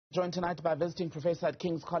Joined tonight by visiting professor at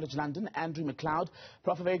King's College London, Andrew McLeod.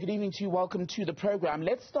 Prof, a very good evening to you. Welcome to the program.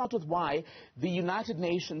 Let's start with why the United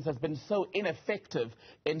Nations has been so ineffective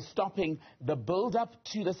in stopping the build-up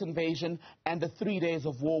to this invasion and the 3 days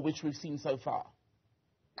of war which we've seen so far.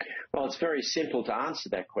 Well, it's very simple to answer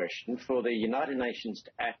that question. For the United Nations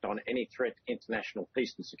to act on any threat to international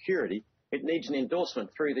peace and security, it needs an endorsement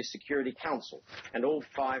through the Security Council. And all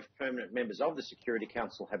 5 permanent members of the Security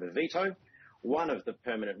Council have a veto. One of the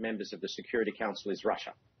permanent members of the Security Council is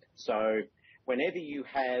Russia. So whenever you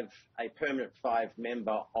have a permanent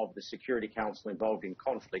 5-member of the Security Council involved in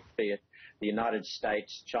conflict, be it the United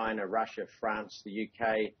States, China, Russia, France, the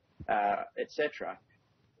UK, etc.,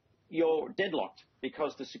 you're deadlocked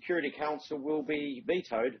because the Security Council will be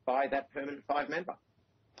vetoed by that permanent 5-member.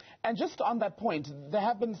 And just on that point, there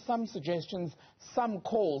have been some suggestions, some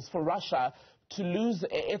calls for Russia to lose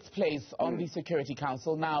its place on the Security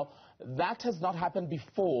Council. Now, that has not happened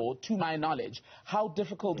before, to my knowledge. How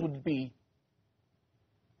difficult would it be?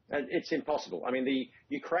 It's impossible. I mean, the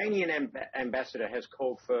Ukrainian ambassador has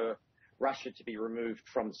called for Russia to be removed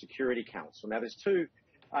from the Security Council. Now, there's 2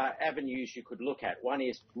 avenues you could look at. One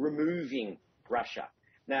is removing Russia.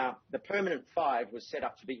 Now, the permanent 5 was set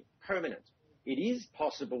up to be permanent. It is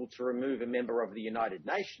possible to remove a member of the United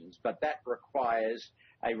Nations, but that requires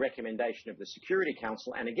a recommendation of the Security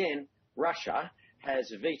Council. And again, Russia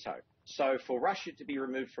has a veto. So for Russia to be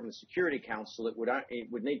removed from the Security Council, it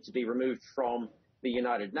would need to be removed from the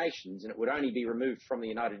United Nations, and it would only be removed from the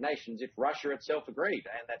United Nations if Russia itself agreed,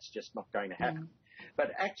 and that's just not going to happen.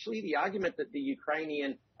 But actually, the argument that the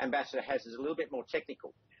Ukrainian ambassador has is a little bit more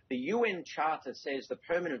technical. The UN Charter says the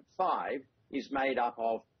permanent 5 is made up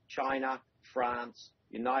of China, France,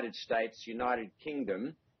 United States, United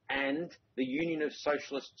Kingdom, and the Union of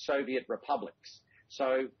Socialist Soviet Republics.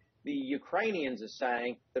 So the Ukrainians are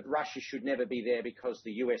saying that Russia should never be there because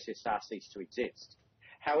the USSR ceased to exist.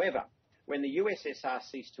 However, when the USSR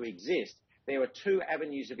ceased to exist, there were 2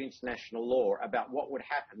 avenues of international law about what would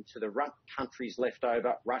happen to the countries left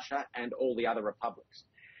over, Russia and all the other republics.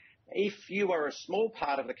 If you are a small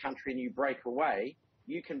part of the country and you break away,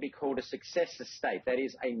 you can be called a successor state. That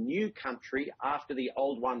is a new country after the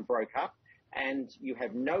old one broke up, and you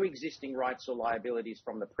have no existing rights or liabilities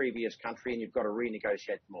from the previous country, and you've got to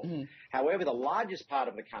renegotiate them all. However, the largest part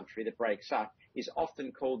of the country that breaks up is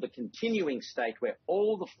often called the continuing state, where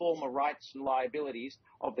all the former rights and liabilities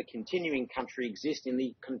of the continuing country exist in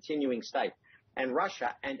the continuing state. And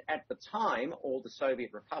Russia, and at the time, all the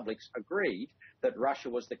Soviet republics agreed that Russia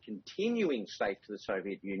was the continuing state to the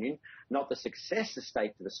Soviet Union, not the successor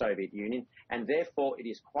state to the Soviet Union, and therefore it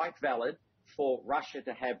is quite valid for Russia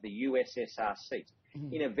to have the USSR seat.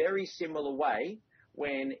 In a very similar way,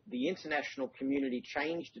 when the international community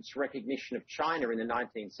changed its recognition of China in the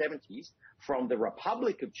 1970s from the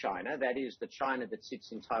Republic of China, that is the China that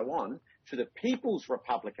sits in Taiwan, to the People's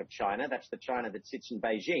Republic of China, that's the China that sits in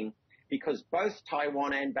Beijing, because both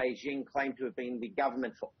Taiwan and Beijing claim to have been the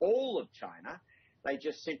government for all of China, they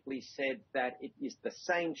just simply said that it is the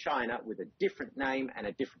same China with a different name and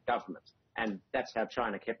a different government. And that's how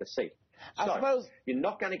China kept the seat. So you're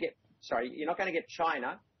not going to get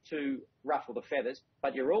China to ruffle the feathers,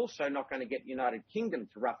 but you're also not going to get United Kingdom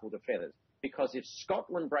to ruffle the feathers. Because if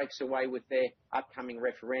Scotland breaks away with their upcoming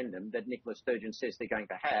referendum that Nicola Sturgeon says they're going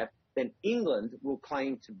to have, then England will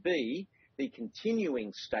claim to be the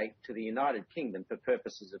continuing state to the United Kingdom for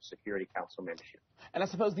purposes of Security Council membership. And I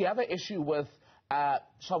suppose the other issue with,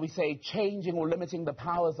 shall we say, changing or limiting the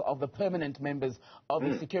powers of the permanent members of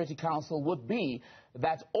the Security Council would be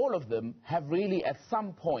that all of them have really at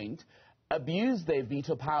some point abused their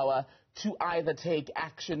veto power to either take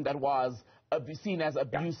action that was seen as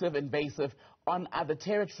abusive, invasive on other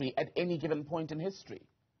territory at any given point in history.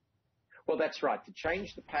 Well, that's right. To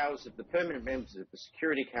change the powers of the permanent members of the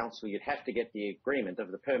Security Council, you'd have to get the agreement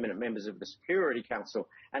of the permanent members of the Security Council.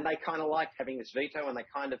 And they kind of like having this veto, and they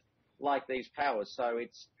kind of like these powers. So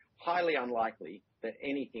it's highly unlikely that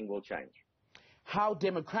anything will change. How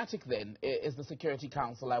democratic, then, is the Security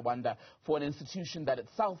Council, I wonder, for an institution that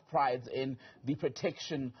itself prides in the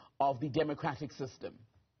protection of the democratic system?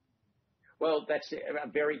 Well, that's a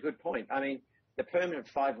very good point. I mean, the permanent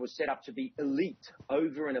 5 was set up to be elite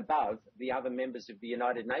over and above the other members of the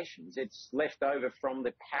United Nations. It's left over from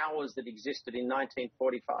the powers that existed in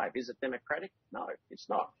 1945. Is it democratic? No, it's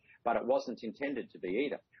not. But it wasn't intended to be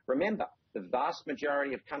either. Remember, the vast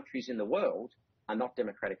majority of countries in the world are not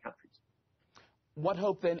democratic countries. What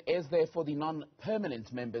hope then is there for the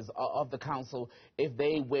non-permanent members of the council if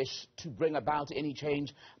they wish to bring about any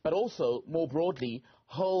change, but also more broadly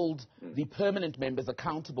hold the permanent members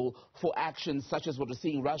accountable for actions such as what we're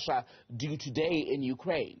seeing Russia do today in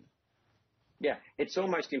Ukraine? Yeah, it's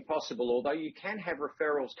almost impossible, although you can have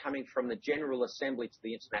referrals coming from the General Assembly to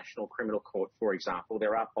the International Criminal Court, for example.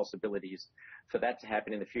 There are possibilities for that to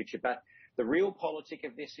happen in the future. But the real politic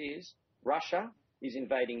of this is Russia is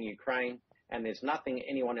invading Ukraine, and there's nothing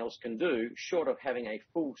anyone else can do short of having a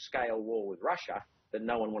full-scale war with Russia that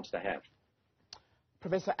no one wants to have.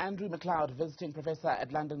 Professor Andrew McLeod, visiting professor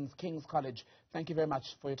at London's King's College, thank you very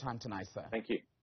much for your time tonight, sir. Thank you.